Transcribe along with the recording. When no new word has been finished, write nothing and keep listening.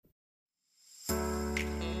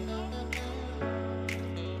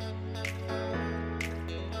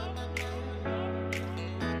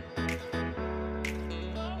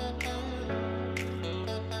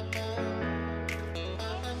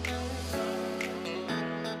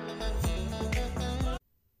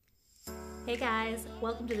Hey guys,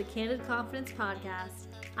 welcome to the Candid Confidence Podcast.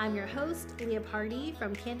 I'm your host, Leah Pardee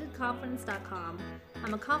from CandidConfidence.com.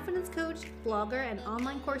 I'm a confidence coach, blogger, and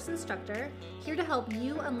online course instructor here to help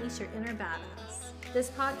you unleash your inner badass. This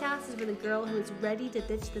podcast is for the girl who is ready to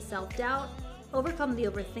ditch the self-doubt, overcome the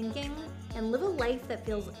overthinking, and live a life that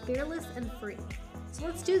feels fearless and free. So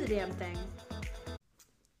let's do the damn thing.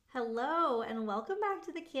 Hello, and welcome back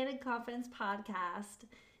to the Candid Confidence Podcast.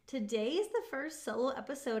 Today is the first solo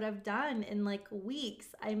episode I've done in weeks.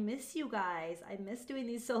 I miss you guys. I miss doing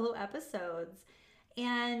these solo episodes.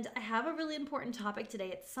 And I have a really important topic today.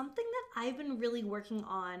 It's something that I've been really working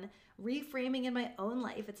on reframing in my own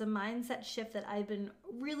life. It's a mindset shift that I've been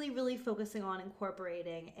really focusing on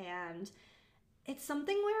incorporating. And it's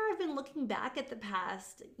something where I've been looking back at the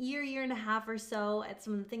past year and a half or so at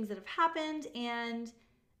some of the things that have happened and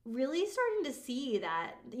really starting to see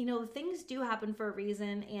that, things do happen for a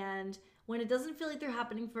reason, and when it doesn't feel like they're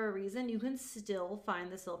happening for a reason, you can still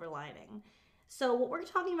find the silver lining. So what we're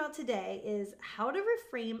talking about today is how to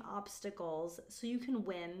reframe obstacles so you can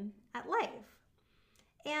win at life.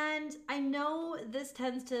 And I know this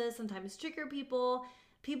tends to sometimes trigger people.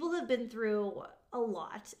 People have been through a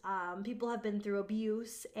lot. People have been through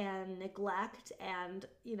abuse and neglect and,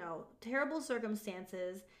 terrible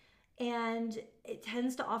circumstances. And it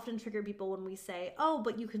tends to often trigger people when we say, oh,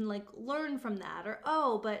 but you can learn from that, or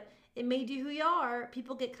oh, but it made you who you are.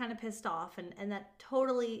 People get kind of pissed off, and that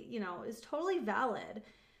totally, is totally valid.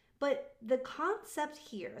 But the concept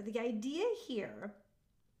here, the idea here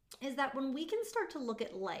is that when we can start to look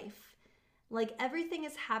at life like everything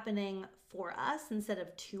is happening for us instead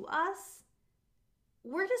of to us,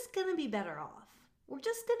 we're just going to be better off. We're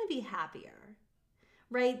just going to be happier.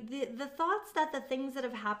 Right? The thoughts that the things that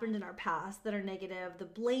have happened in our past that are negative, the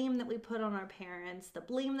blame that we put on our parents, the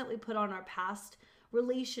blame that we put on our past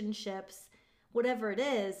relationships, whatever it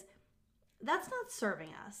is, that's not serving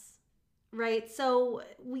us, right? So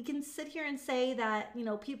we can sit here and say that,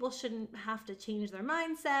 people shouldn't have to change their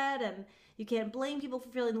mindset and you can't blame people for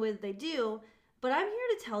feeling the way that they do. But I'm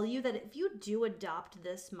here to tell you that if you do adopt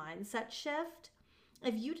this mindset shift,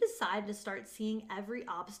 if you decide to start seeing every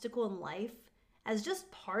obstacle in life as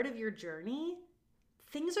just part of your journey,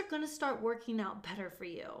 things are going to start working out better for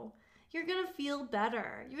you. You're going to feel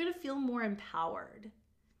better. You're going to feel more empowered.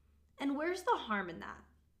 And where's the harm in that?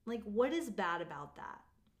 What is bad about that?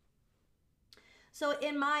 So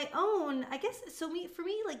in my own, for me,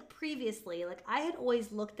 previously, I had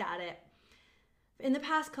always looked at it in the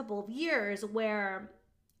past couple of years where,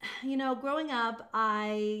 growing up,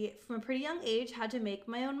 I, from a pretty young age, had to make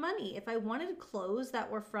my own money. If I wanted clothes that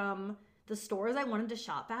were from the stores I wanted to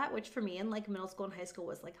shop at, which for me in middle school and high school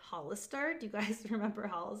was Hollister. Do you guys remember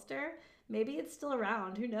Hollister? Maybe it's still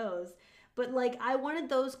around, who knows? But I wanted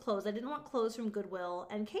those clothes. I didn't want clothes from Goodwill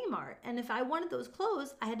and Kmart. And if I wanted those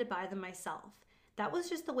clothes, I had to buy them myself. That was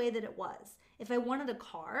just the way that it was. If I wanted a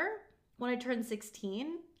car, when I turned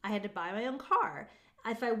 16, I had to buy my own car.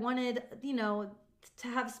 If I wanted, to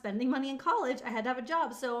have spending money in college, I had to have a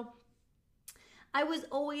job. So I was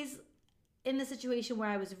always in a situation where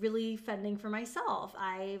I was really fending for myself.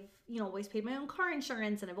 I've, always paid my own car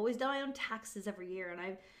insurance, and I've always done my own taxes every year. And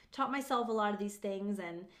I've taught myself a lot of these things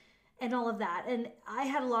and all of that. And I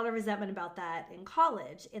had a lot of resentment about that in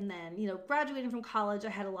college. And then, graduating from college, I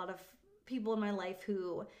had a lot of people in my life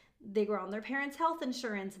who they were on their parents' health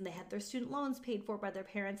insurance and they had their student loans paid for by their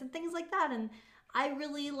parents and things like that. And I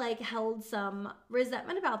really held some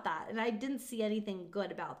resentment about that. And I didn't see anything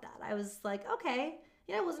good about that. I was like, okay,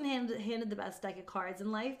 I wasn't handed the best deck of cards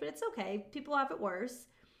in life, but it's okay. People have it worse.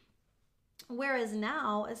 Whereas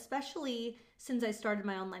now, especially since I started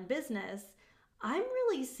my online business, I'm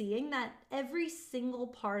really seeing that every single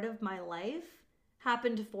part of my life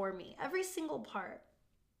happened for me. Every single part.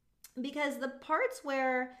 Because the parts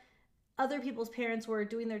where other people's parents were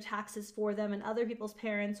doing their taxes for them and other people's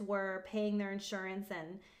parents were paying their insurance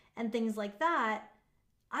and things like that,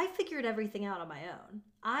 I figured everything out on my own.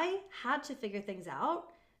 I had to figure things out.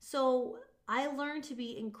 So I learned to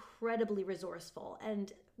be incredibly resourceful.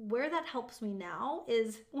 And where that helps me now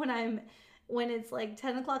is when it's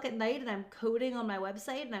 10 o'clock at night and I'm coding on my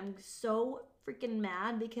website and I'm so freaking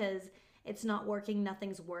mad because it's not working,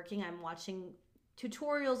 nothing's working. I'm watching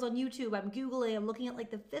tutorials on YouTube, I'm Googling, I'm looking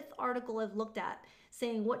at the fifth article I've looked at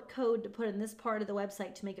saying what code to put in this part of the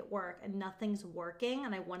website to make it work, and nothing's working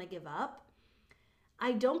and I want to give up.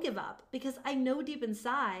 I don't give up because I know deep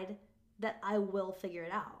inside that I will figure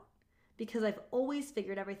it out, because I've always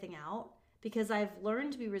figured everything out, because I've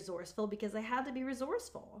learned to be resourceful, because I had to be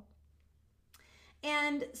resourceful.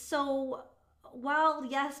 And so while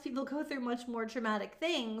yes, people go through much more traumatic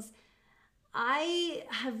things, I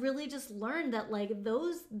have really just learned that like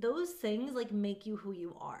those things like make you who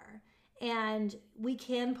you are. And we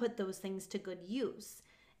can put those things to good use.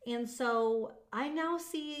 And so I now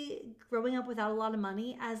see growing up without a lot of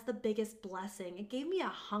money as the biggest blessing. It gave me a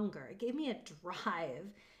hunger, it gave me a drive,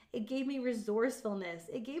 it gave me resourcefulness,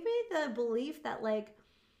 it gave me the belief that like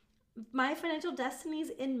my financial destiny's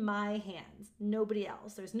in my hands, nobody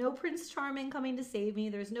else. There's no Prince Charming coming to save me,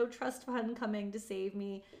 there's no trust fund coming to save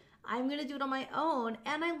me. I'm gonna do it on my own.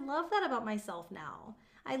 And I love that about myself now.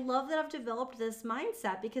 I love that I've developed this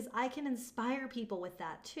mindset because I can inspire people with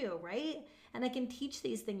that too, right? And I can teach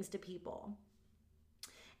these things to people.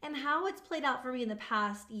 And how it's played out for me in the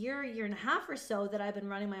past year, year and a half or so that I've been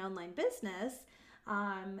running my online business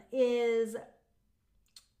is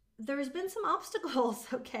there's been some obstacles.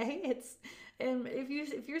 Okay, it's and if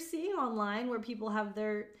you're seeing online where people have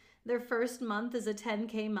their first month is a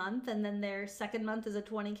 10K month and then their second month is a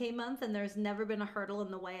 20K month and there's never been a hurdle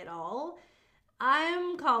in the way at all,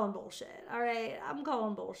 I'm calling bullshit. All right, I'm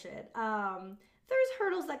calling bullshit. There's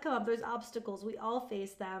hurdles that come up. There's obstacles. We all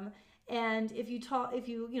face them. And if you talk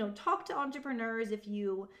to entrepreneurs, if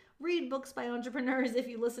you read books by entrepreneurs, if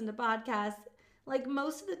you listen to podcasts, like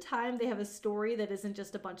most of the time they have a story that isn't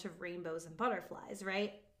just a bunch of rainbows and butterflies,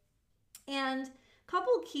 right? And a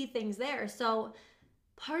couple key things there. So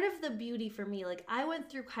part of the beauty for me, like I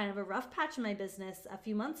went through kind of a rough patch in my business a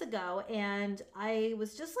few months ago, and I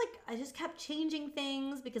was just like, I just kept changing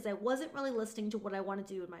things because I wasn't really listening to what I wanted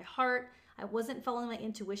to do in my heart. I wasn't following my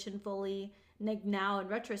intuition fully. Like now in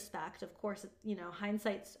retrospect, of course,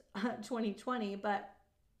 hindsight's 2020, but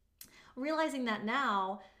realizing that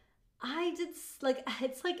now, I did like,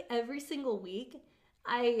 it's like every single week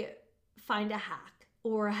I find a hack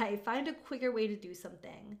or I find a quicker way to do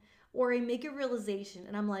something or I make a realization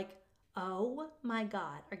and I'm like, oh my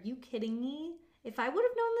God, are you kidding me? If I would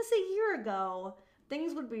have known this a year ago,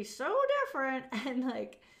 things would be so different. And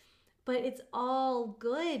like, but it's all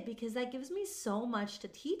good because that gives me so much to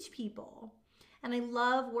teach people. And I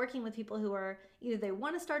love working with people who are either they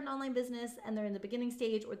want to start an online business and they're in the beginning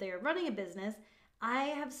stage or they are running a business. I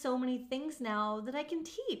have so many things now that I can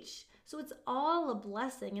teach. So it's all a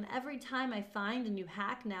blessing. And every time I find a new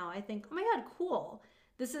hack now, I think, oh my God, cool.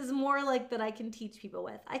 This is more like that I can teach people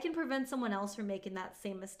with. I can prevent someone else from making that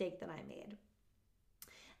same mistake that I made.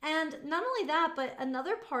 And not only that, but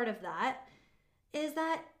another part of that is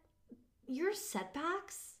that your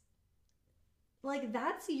setbacks, like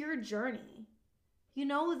that's your journey.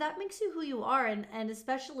 That makes you who you are. And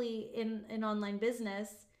especially in online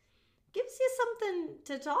business, gives you something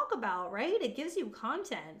to talk about, right? It gives you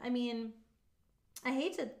content. I mean, I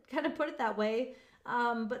hate to kind of put it that way,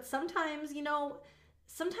 but sometimes,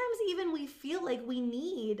 sometimes even we feel like we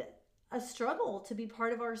need a struggle to be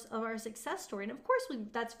part of our success story. And of course,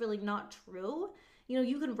 that's really not true.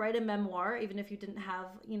 You can write a memoir even if you didn't have,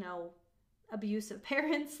 abusive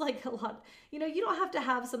parents, like a lot, you don't have to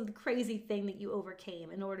have some crazy thing that you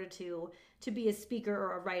overcame in order to be a speaker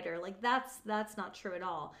or a writer. Like that's not true at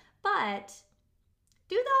all. But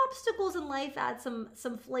do the obstacles in life add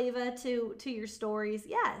some flavor to your stories?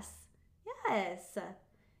 Yes.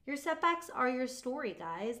 Your setbacks are your story,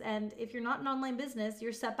 guys. And if you're not in online business,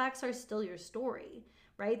 your setbacks are still your story,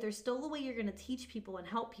 right? They're still the way you're going to teach people and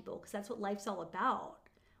help people because that's what life's all about.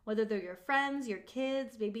 Whether they're your friends, your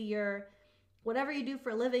kids, maybe you're whatever you do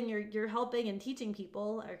for a living, you're helping and teaching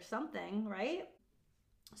people or something, right?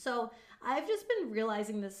 So I've just been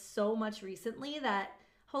realizing this so much recently that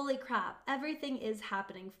holy crap, everything is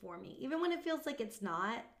happening for me. Even when it feels like it's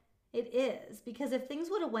not, it is. Because if things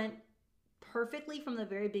would have went perfectly from the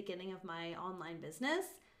very beginning of my online business,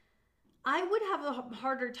 I would have a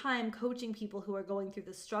harder time coaching people who are going through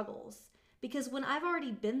the struggles. Because when I've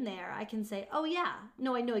already been there, I can say, oh yeah,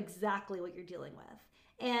 no, I know exactly what you're dealing with.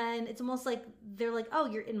 And it's almost like they're like, oh,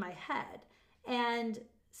 you're in my head. And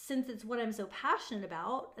since it's what I'm so passionate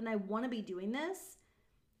about and I want to be doing this,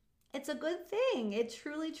 it's a good thing. It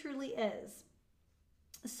truly, truly is.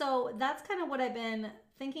 So that's kind of what I've been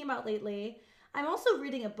thinking about lately. I'm also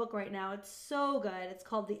reading a book right now. It's so good. It's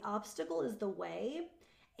called The Obstacle is the Way.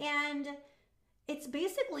 And it's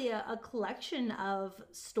basically a collection of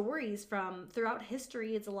stories from throughout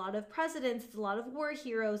history. It's a lot of presidents, it's a lot of war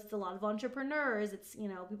heroes, it's a lot of entrepreneurs. It's,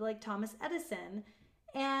 people like Thomas Edison.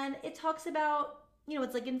 And it talks about,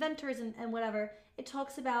 it's like inventors and whatever. It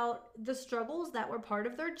talks about the struggles that were part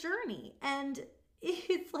of their journey. And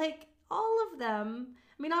it's like all of them,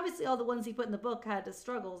 I mean, obviously all the ones he put in the book had the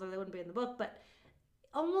struggles or they wouldn't be in the book, but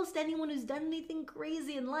almost anyone who's done anything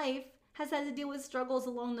crazy in life has had to deal with struggles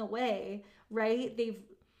along the way, right?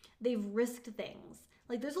 They've risked things.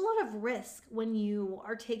 Like there's a lot of risk when you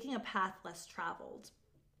are taking a path less traveled.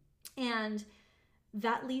 And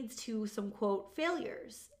that leads to some quote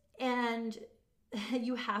failures. And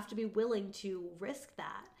you have to be willing to risk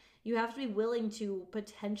that. You have to be willing to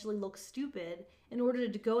potentially look stupid in order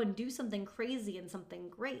to go and do something crazy and something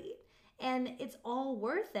great. And it's all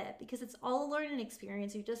worth it because it's all a learning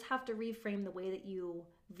experience. You just have to reframe the way that you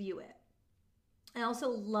view it. I also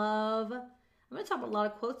love, I'm going to talk about a lot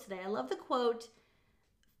of quotes today. I love the quote,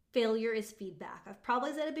 failure is feedback. I've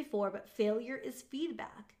probably said it before, but failure is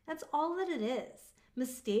feedback. That's all that it is.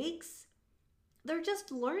 Mistakes, they're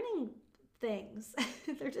just learning things.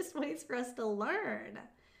 They're just ways for us to learn.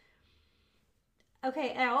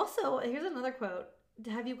 Okay, here's another quote.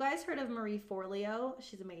 Have you guys heard of Marie Forleo?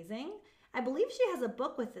 She's amazing. I believe she has a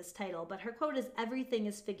book with this title, but her quote is, everything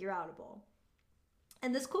is figure outable.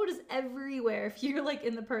 And this quote is everywhere. If you're like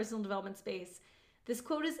in the personal development space, this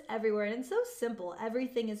quote is everywhere. And it's so simple.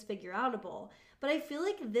 Everything is figure outable. But I feel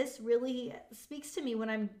like this really speaks to me when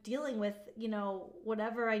I'm dealing with,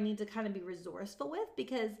 whatever I need to kind of be resourceful with,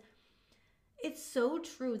 because it's so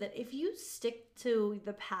true that if you stick to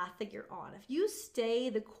the path that you're on, if you stay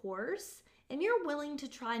the course and you're willing to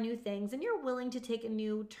try new things and you're willing to take a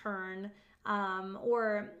new turn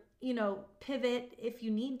or pivot if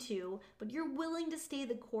you need to, but you're willing to stay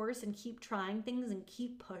the course and keep trying things and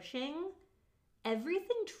keep pushing,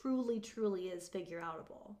 everything truly, truly is figure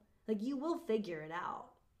outable. Like you will figure it out.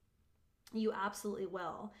 You absolutely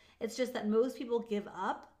will. It's just that most people give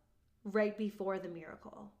up right before the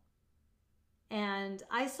miracle. And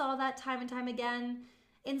I saw that time and time again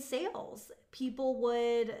in sales. People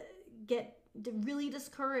would get really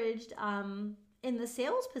discouraged in the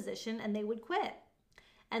sales position and they would quit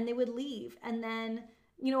and they would leave. And then,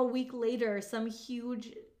 a week later, some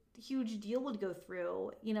huge deal would go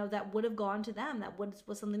through, that would have gone to them. That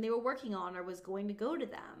was something they were working on or was going to go to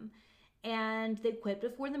them. And they quit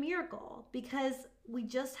before the miracle because we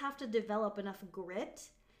just have to develop enough grit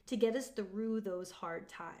to get us through those hard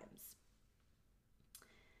times.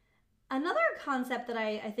 Another concept that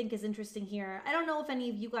I think is interesting here, I don't know if any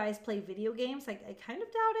of you guys play video games. I kind of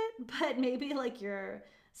doubt it, but maybe like your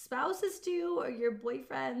spouses do or your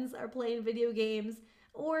boyfriends are playing video games.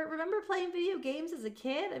 Or remember playing video games as a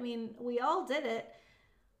kid? I mean, we all did it.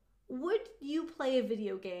 Would you play a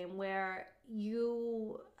video game where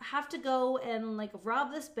you have to go and like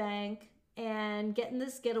rob this bank and get in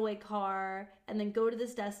this getaway car and then go to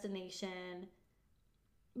this destination,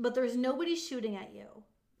 but there's nobody shooting at you?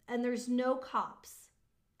 And there's no cops.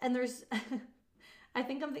 And there's, I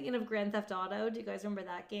think I'm thinking of Grand Theft Auto. Do you guys remember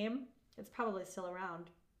that game? It's probably still around.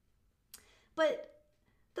 But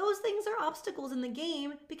those things are obstacles in the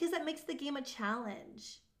game because that makes the game a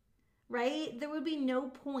challenge, right? There would be no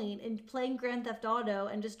point in playing Grand Theft Auto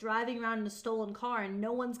and just driving around in a stolen car and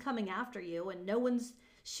no one's coming after you and no one's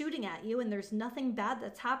shooting at you and there's nothing bad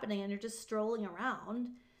that's happening and you're just strolling around.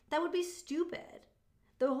 That would be stupid.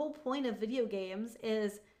 The whole point of video games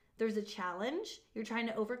is there's a challenge, you're trying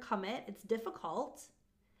to overcome it, it's difficult.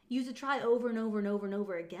 You have to try over and over and over and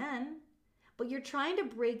over again, but you're trying to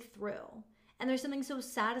break through. And there's something so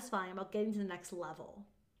satisfying about getting to the next level.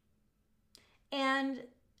 And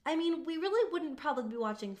I mean, we really wouldn't probably be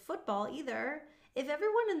watching football either if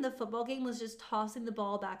everyone in the football game was just tossing the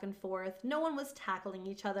ball back and forth, no one was tackling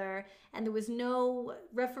each other, and there was no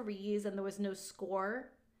referees and there was no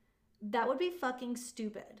score. That would be fucking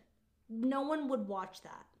stupid. No one would watch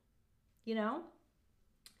that.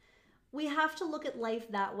 We have to look at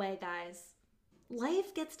life that way, guys.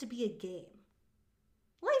 Life gets to be a game.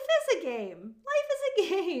 Life is a game. Life is a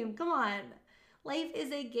game. Come on. Life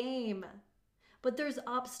is a game. But there's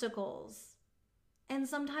obstacles. And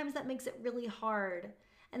sometimes that makes it really hard.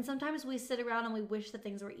 And sometimes we sit around and we wish that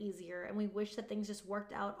things were easier and we wish that things just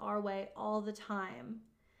worked out our way all the time.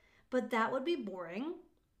 But that would be boring.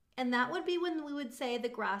 And that would be when we would say the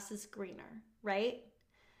grass is greener, right?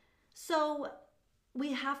 So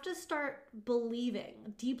we have to start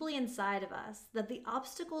believing deeply inside of us that the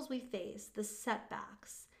obstacles we face, the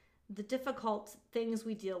setbacks, the difficult things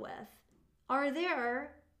we deal with are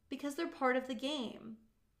there because they're part of the game.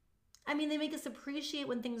 I mean, they make us appreciate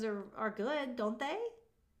when things are good, don't they?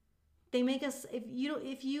 They make us,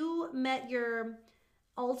 if you met your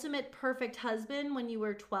ultimate perfect husband when you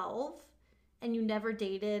were 12 and you never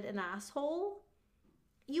dated an asshole,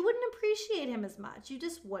 you wouldn't appreciate him as much. You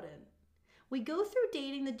just wouldn't. We go through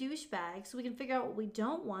dating the douchebag so we can figure out what we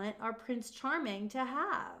don't want our Prince Charming to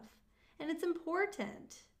have. And it's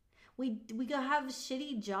important. We go have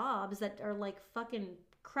shitty jobs that are like fucking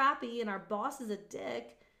crappy and our boss is a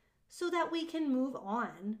dick so that we can move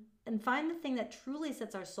on and find the thing that truly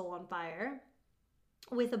sets our soul on fire.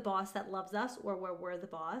 with a boss that loves us or where we're the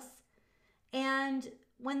boss. And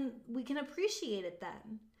when we can appreciate it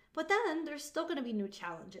then. But then there's still going to be new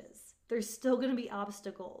challenges. There's still going to be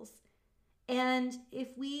obstacles. And if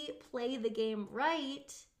we play the game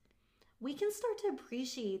right, we can start to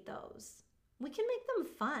appreciate those. We can make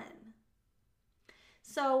them fun.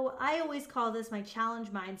 So I always call this my challenge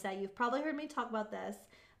mindset. You've probably heard me talk about this,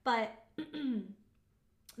 but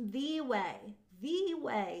the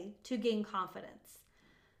way to gain confidence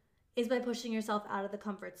is by pushing yourself out of the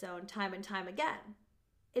comfort zone time and time again.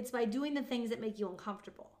 It's by doing the things that make you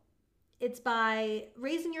uncomfortable. It's by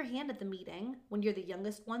raising your hand at the meeting when you're the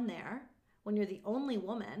youngest one there, when you're the only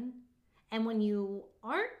woman, and when you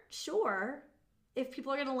aren't sure if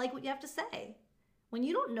people are going to like what you have to say, when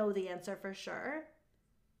you don't know the answer for sure,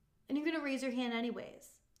 and you're going to raise your hand anyways,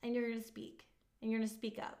 and you're going to speak, and you're going to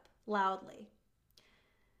speak up loudly.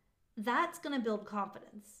 That's going to build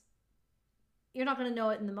confidence. You're not going to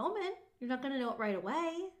know it in the moment. You're not going to know it right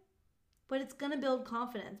away, but it's going to build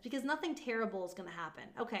confidence because nothing terrible is going to happen.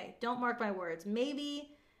 Okay, don't mark my words. Maybe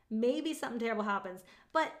something terrible happens,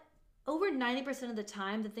 but over 90% of the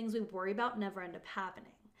time, the things we worry about never end up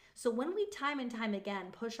happening. So when we time and time again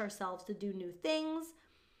push ourselves to do new things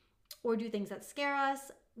or do things that scare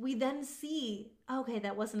us, we then see, okay,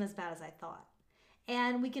 that wasn't as bad as I thought.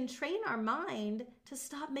 And we can train our mind to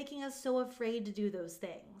stop making us so afraid to do those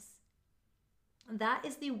things. That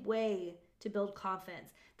is the way to build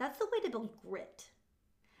confidence. That's the way to build grit.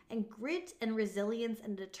 And grit and resilience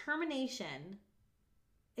and determination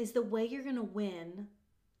is the way you're going to win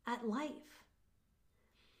at life.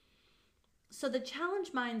 So the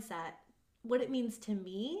challenge mindset, what it means to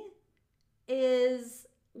me is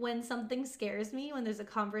when something scares me, when there's a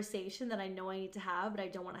conversation that I know I need to have, but I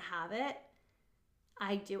don't want to have it,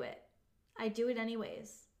 I do it. I do it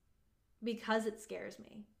anyways because it scares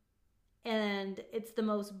me. And it's the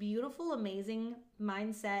most beautiful, amazing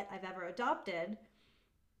mindset I've ever adopted.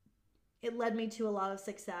 It led me to a lot of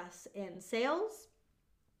success in sales.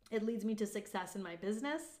 It leads me to success in my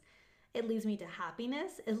business. It leads me to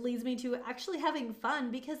happiness. It leads me to actually having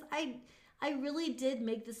fun because I really did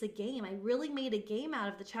make this a game. I really made a game out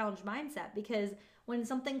of the challenge mindset because when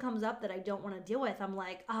something comes up that I don't want to deal with, I'm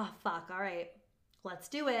like, oh, fuck, all right, let's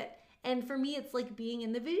do it. And for me, it's like being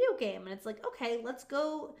in the video game. And it's like, okay, let's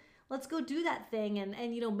go do that thing.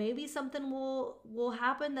 And you know, maybe something will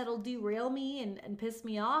happen that'll derail me and piss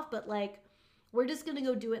me off. But like, we're just going to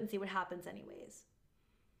go do it and see what happens anyways.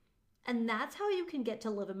 And that's how you can get to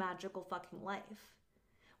live a magical fucking life.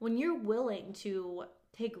 When you're willing to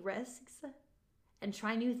take risks and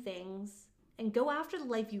try new things and go after the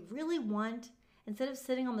life you really want instead of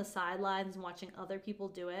sitting on the sidelines and watching other people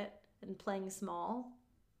do it and playing small,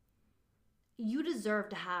 you deserve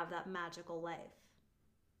to have that magical life.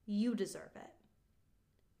 You deserve it.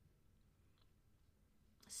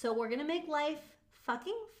 So we're going to make life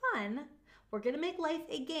fucking fun. We're going to make life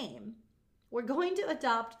a game. We're going to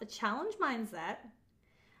adopt a challenge mindset,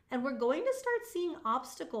 and we're going to start seeing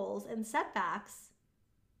obstacles and setbacks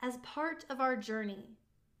as part of our journey.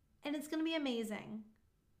 And it's going to be amazing.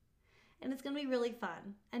 And it's going to be really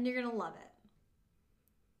fun, and you're going to love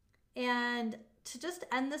it. And to just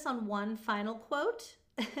end this on one final quote,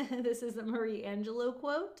 this is a Marie Angelou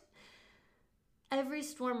quote. Every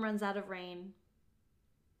storm runs out of rain.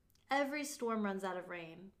 Every storm runs out of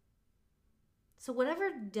rain. So whatever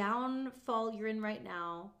downfall you're in right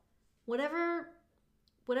now, whatever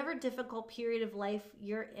difficult period of life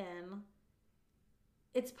you're in,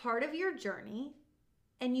 it's part of your journey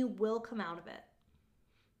and you will come out of it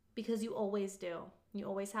because you always do. You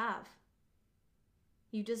always have.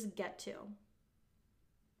 You just get to.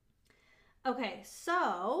 Okay,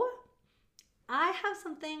 so I have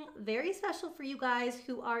something very special for you guys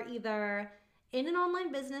who are either in an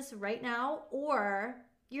online business right now or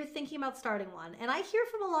you're thinking about starting one. And I hear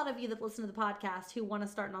from a lot of you that listen to the podcast who want to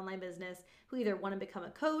start an online business, who either want to become a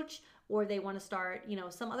coach or they want to start,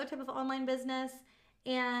 some other type of online business.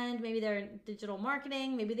 And maybe they're in digital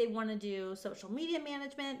marketing. Maybe they want to do social media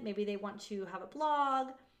management. Maybe they want to have a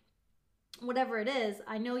blog. Whatever it is,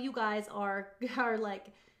 I know you guys are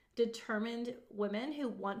like determined women who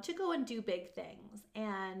want to go and do big things.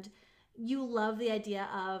 And you love the idea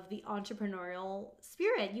of the entrepreneurial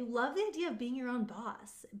spirit. You love the idea of being your own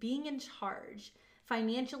boss, being in charge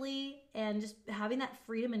financially, and just having that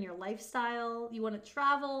freedom in your lifestyle. You want to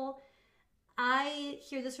travel. I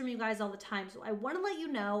hear this from you guys all the time. So I want to let you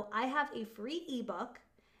know I have a free ebook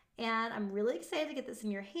and I'm really excited to get this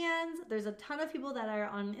in your hands. There's a ton of people that are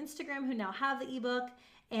on Instagram who now have the ebook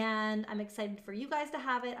and I'm excited for you guys to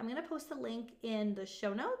have it. I'm going to post the link in the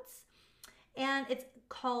show notes. And it's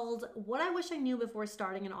called What I Wish I Knew Before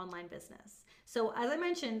Starting an Online Business. So as I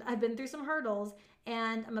mentioned, I've been through some hurdles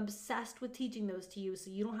and I'm obsessed with teaching those to you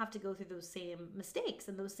so you don't have to go through those same mistakes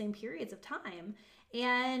and those same periods of time.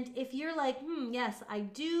 And if you're like, yes, I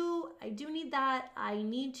do need that. I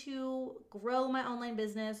need to grow my online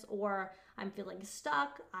business, or I'm feeling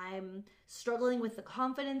stuck. I'm struggling with the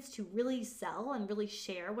confidence to really sell and really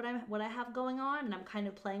share what I have going on, and I'm kind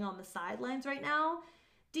of playing on the sidelines right now.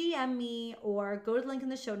 DM me or go to the link in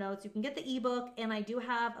the show notes. You can get the ebook, and I do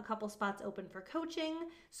have a couple spots open for coaching.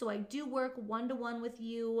 So I do work one-to-one with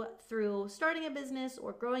you through starting a business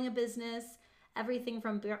or growing a business, everything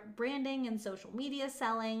from branding and social media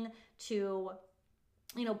selling to,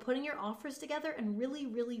 putting your offers together and really,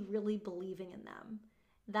 really, really believing in them.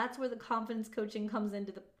 That's where the confidence coaching comes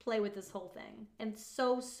into the play with this whole thing. And it's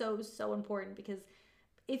so, so, so important, because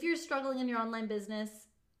if you're struggling in your online business,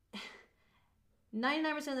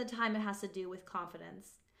 99% of the time it has to do with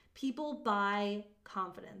confidence. People buy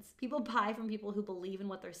confidence. People buy from people who believe in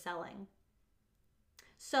what they're selling.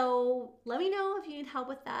 So let me know if you need help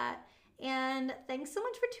with that. And thanks so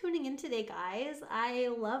much for tuning in today, guys. I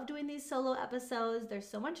love doing these solo episodes. They're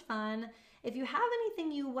so much fun. If you have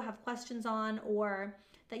anything you have questions on or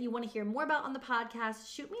that you want to hear more about on the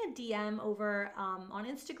podcast, shoot me a DM over on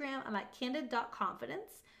Instagram. I'm at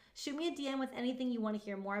candid.confidence. Shoot me a DM with anything you want to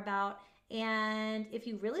hear more about. And if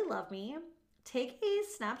you really love me, take a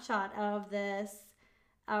snapshot of this,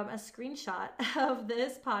 a screenshot of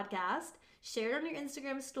this podcast, share it on your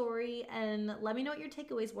Instagram story, and let me know what your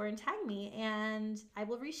takeaways were and tag me, and I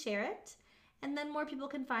will reshare it. And then more people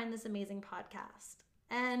can find this amazing podcast.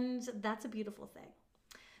 And that's a beautiful thing.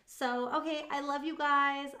 So, okay, I love you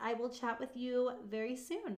guys. I will chat with you very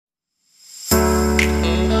soon.